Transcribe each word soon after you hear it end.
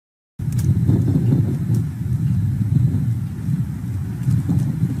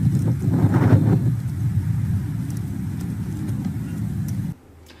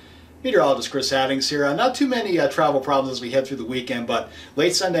Meteorologist Chris Haddings here. Not too many travel problems as we head through the weekend, but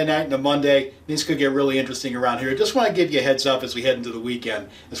late Sunday night into Monday, things could get really interesting around here. Just want to give you a heads up as we head into the weekend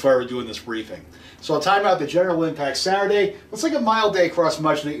as far as we're doing this briefing. So I'll time out the general impact Saturday. Looks like a mild day across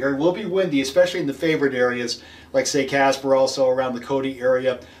much of the area. Will be windy, especially in the favored areas, like say Casper, also around the Cody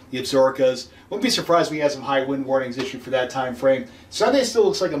area, the Absarokas. Wouldn't be surprised if we had some high wind warnings issued for that time frame. Sunday still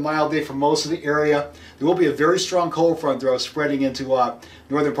looks like a mild day for most of the area. There will be a very strong cold front, though, spreading into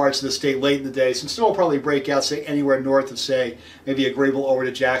northern parts of the state late in the day. Some snow will probably break out, say, anywhere north of, say, maybe a Grable over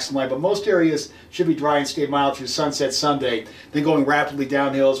to Jackson line. But most areas should be dry and stay mild through sunset Sunday. Then going rapidly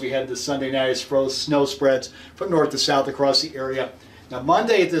downhill as we head to Sunday night as snow spreads from north to south across the area. Now,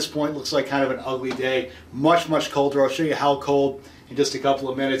 Monday at this point looks like kind of an ugly day. Much, much colder. I'll show you how cold in just a couple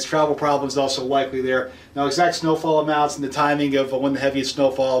of minutes. Travel problems also likely there. Now, exact snowfall amounts and the timing of when the heaviest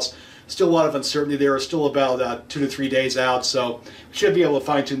snow falls, still a lot of uncertainty there. We're still about 2 to 3 days out, so we should be able to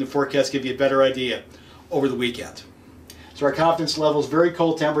fine-tune the forecast, give you a better idea over the weekend. So our confidence levels, very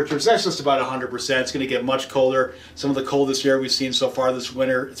cold temperatures. That's just about 100%. It's going to get much colder. Some of the coldest air we've seen so far this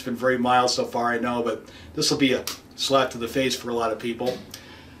winter. It's been very mild so far, I know, but this will be a slap to the face for a lot of people.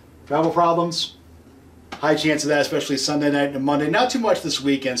 Travel problems, high chance of that, especially Sunday night and Monday. Not too much this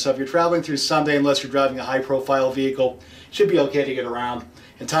weekend, so if you're traveling through Sunday, unless you're driving a high-profile vehicle, it should be okay to get around.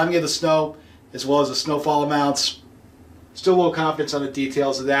 And timing of the snow, as well as the snowfall amounts, still low confidence on the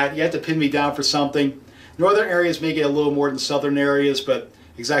details of that. You have to pin me down for something. Northern areas may get a little more than southern areas, but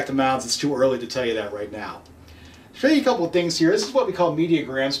exact amounts, it's too early to tell you that right now. I'll show you a couple of things here. This is what we call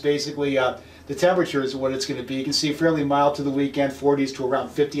mediograms, basically. The temperature is what it's going to be. You can see fairly mild to the weekend, 40s to around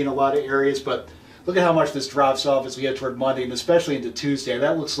 50 in a lot of areas, but look at how much this drops off as we head toward Monday, and especially into Tuesday.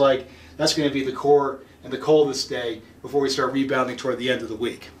 That looks like that's going to be the core and the coldest day before we start rebounding toward the end of the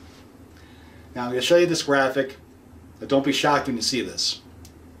week. Now I'm going to show you this graphic, but don't be shocked when you see this.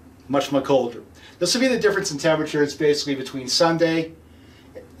 Much, much colder. This will be the difference in temperatures basically between Sunday,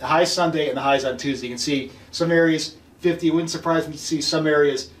 the high Sunday and the highs on Tuesday. You can see some areas 50. It wouldn't surprise me to see some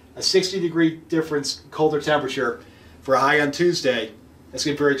areas a 60-degree difference colder temperature for a high on Tuesday as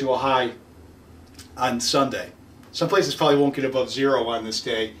compared to a high on Sunday. Some places probably won't get above 0 on this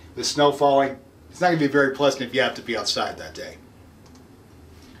day. With snow falling, it's not going to be very pleasant if you have to be outside that day.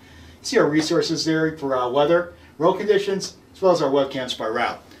 See our resources there for weather, road conditions, as well as our webcams by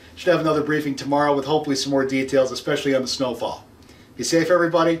route. Should have another briefing tomorrow with hopefully some more details, especially on the snowfall. Be safe,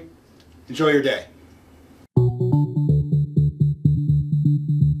 everybody. Enjoy your day.